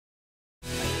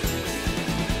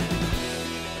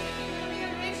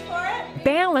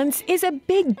Balance is a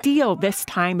big deal this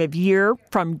time of year,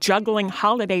 from juggling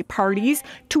holiday parties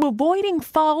to avoiding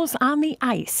falls on the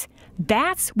ice.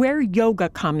 That's where yoga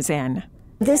comes in.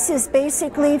 This is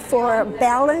basically for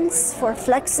balance, for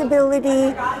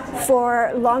flexibility,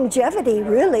 for longevity,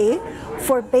 really,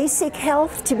 for basic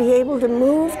health, to be able to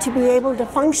move, to be able to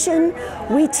function.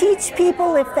 We teach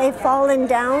people, if they've fallen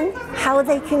down, how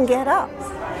they can get up.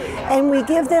 And we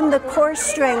give them the core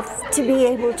strength to be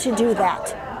able to do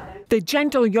that. The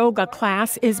gentle yoga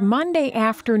class is Monday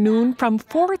afternoon from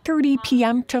 4:30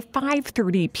 p.m. to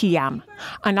 5:30 p.m.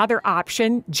 Another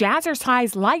option,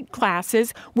 jazzercise light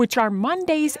classes, which are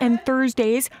Mondays and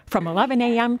Thursdays from 11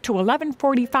 a.m. to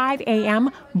 11:45 a.m.,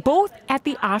 both at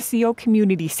the Osseo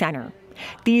Community Center.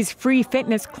 These free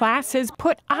fitness classes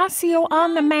put Osseo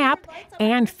on the map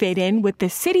and fit in with the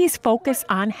city's focus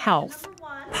on health.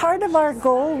 Part of our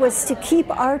goal was to keep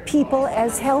our people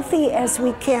as healthy as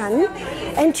we can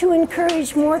and to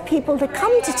encourage more people to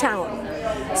come to town.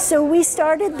 So we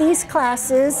started these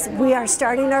classes. We are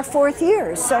starting our 4th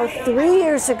year. So 3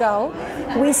 years ago,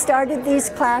 we started these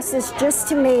classes just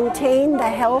to maintain the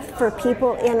health for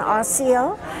people in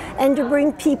Osseo and to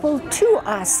bring people to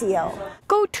Osseo.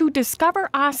 Go to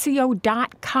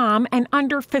discoverosseo.com and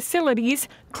under Facilities,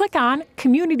 click on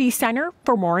Community Center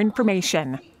for more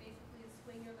information.